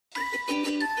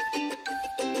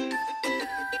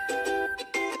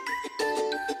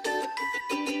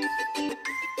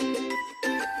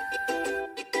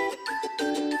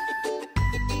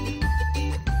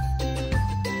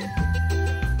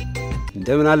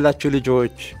እንደምን አላችሁ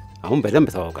ልጆች አሁን በደንብ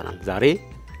ተዋውቀናል ዛሬ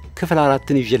ክፍል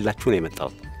 4ን ይዤላችሁ ነው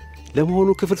የመጣሁት ለመሆኑ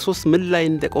ክፍል 3 ምን ላይ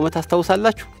እንደቆመ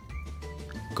ታስታውሳላችሁ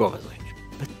ጎበዞች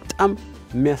በጣም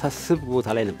የሚያሳስብ ቦታ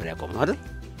ላይ ነበር ያቆምነው አይደል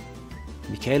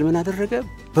ሚካኤል ምን አደረገ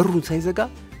በሩን ሳይዘጋ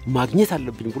ማግኘት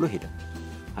አለብኝ ብሎ ሄደ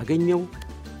አገኘው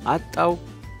አጣው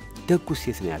ደጉ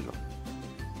ሴት ነው ያለው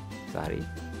ዛሬ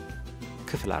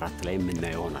ክፍል 4 ላይ ምን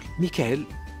ይሆናል ሚካኤል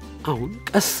አሁን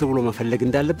ቀስ ብሎ መፈለግ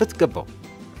እንዳለበት ገባው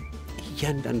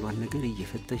ያንዳንዷን ነገር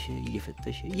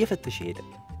እየፈተሸ ሄደ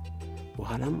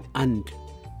በኋላም አንድ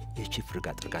የችፍር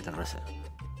ጋጥርጋ ደረሰ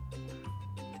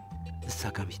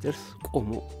እዛ ጋር ሲደርስ ቆሞ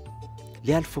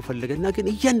ሊያልፍ ፈለገና ግን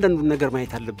ያንዳንዱን ነገር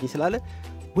ማየት አለብኝ ስላለ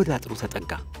ወደ አጥሩ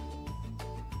ተጠጋ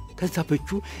ከዛ በእጁ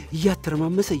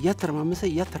እያተረማመሰ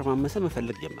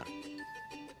መፈለግ ጀመረ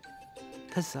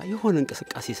ከዛ የሆነ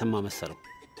እንቅስቃሴ ሰማ መሰለው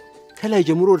ከላይ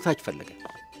ጀምሮ ወደ ታች ፈለገ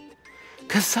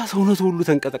ከዛ ሰውነቱ ሁሉ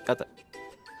ተንቀጠቀጠ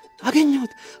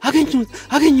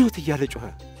አገኘሁት እያለ ጮኸ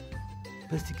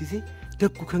በዚህ ጊዜ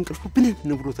ደጉ ከእንቅልፉ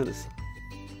ብንን ብሎ ተነሳ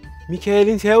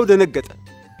ሚካኤልን ሲያየው ደነገጠ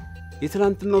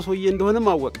የትላንትናው ሰውዬ እንደሆነም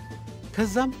አወቀ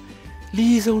ከዛም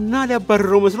ሊይዘውና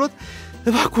ሊያባርረው መስሎት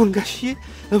እባክዎን ጋሽዬ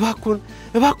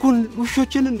እባክዎን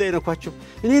ውሾችን እንዳይነኳቸው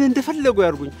እኔን እንደፈለጉ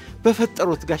ያርጉኝ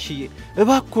በፈጠሩት ጋሽዬ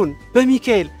እባክዎን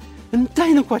በሚካኤል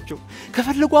እንዳይነኳቸው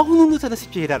ከፈለጉ አሁኑኑ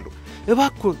ተነስቼ እሄዳለሁ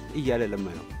እባክዎን እያለ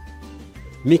ለመነው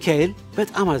ሚካኤል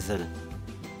በጣም አዘነ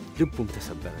ልቡም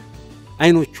ተሰበረ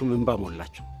አይኖቹም እንባ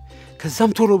ሞላቸው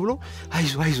ከዛም ቶሎ ብሎ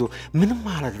አይዞ ምንም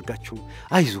አላደርጋችሁ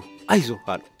አይዞ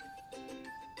አለ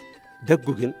ደጉ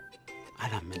ግን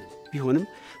አላመነም ቢሆንም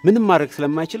ምንም ማድረግ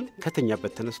ስለማይችል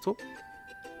ከተኛበት ተነስቶ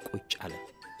ቁጭ አለ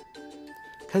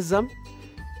ከዛም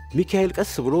ሚካኤል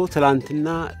ቀስ ብሎ ትላንትና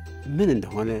ምን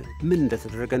እንደሆነ ምን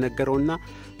እንደተደረገ ነገረውና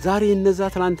ዛሬ እነዛ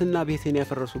ትላንትና ቤቴን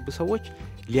ያፈረሱብ ሰዎች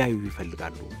ሊያዩ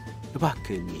ይፈልጋሉ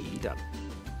እባክህን ይዳል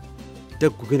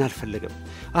ደጉ ግን አልፈለገም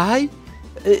አይ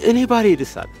እኔ ባሬ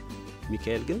ደሳል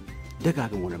ሚካኤል ግን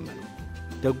ደጋግሞ ለመነው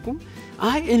ደጉም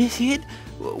አይ እኔ ሲሄድ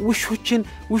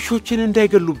ውሾችን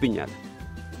እንዳይገሉብኛል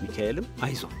ሚካኤልም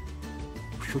አይዞ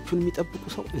ውሾቹን የሚጠብቁ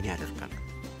ሰው እኔ ያደርጋለሁ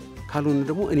ካልሆነ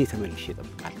ደግሞ እኔ ተመልሼ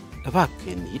እጠብቃለሁ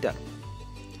እባክህን ይዳል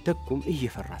ደጉም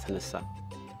እየፈራ ተነሳ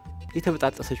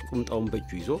የተበጣጠሰች ቁምጣውን በእጁ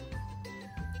ይዞ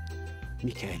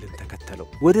ሚካኤልን ተከተለው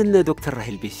ወደነ ዶክተር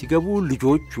ራሄል ቤት ሲገቡ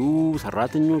ልጆቹ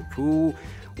ሰራተኞቹ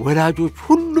ወላጆች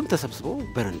ሁሉም ተሰብስበው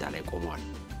በረንዳ ላይ ቆመዋል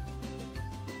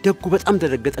ደጉ በጣም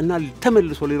ተደገጠና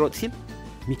ተመልሶ ሊሮጥ ሲል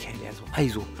ሚካኤል ያዘው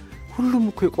አይዞ ሁሉም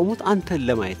እኮ የቆሙት አንተን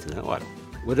ለማየት ነው አለው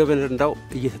ወደ በረንዳው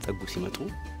እየተጠጉ ሲመጡ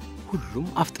ሁሉም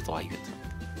አፍጥጠው አዩት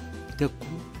ደጉ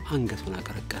አንገቱን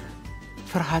አቀረቀረ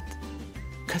ፍርሃት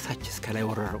ከታች እስከ ላይ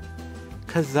ወረረው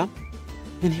ከዛም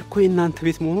እኔ እኮ የናንተ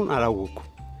ቤት መሆኑን አላወቅኩም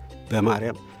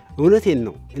በማርያም እውነቴን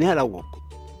ነው እኔ አላወቅኩም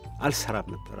አልሰራም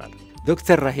ነበር አለ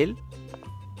ዶክተር ራሄል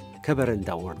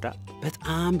ከበረንዳው ወርዳ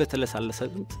በጣም በተለሳለሰ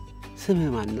ድምፅ ስምህ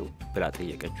ማን ነው ብላ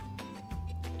ጠየቀችው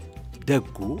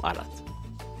ደጉ አላት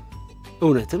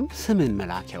እውነትም ስምን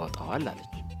መልአክ ያወጣዋል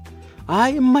አለች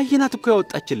አይ እማየናት እኮ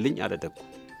ያወጣችልኝ አለ ደጉ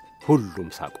ሁሉም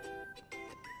ሳቁ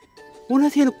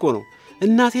እውነቴን እኮ ነው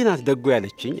እናቴ ናት ደጉ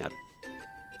ያለችኝ አለ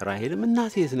ራሄልም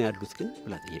እናቴ የት ነው ያሉት ግን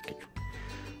ብላ ጠየቀችው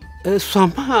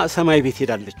እሷማ ሰማይ ቤት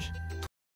ሄዳለች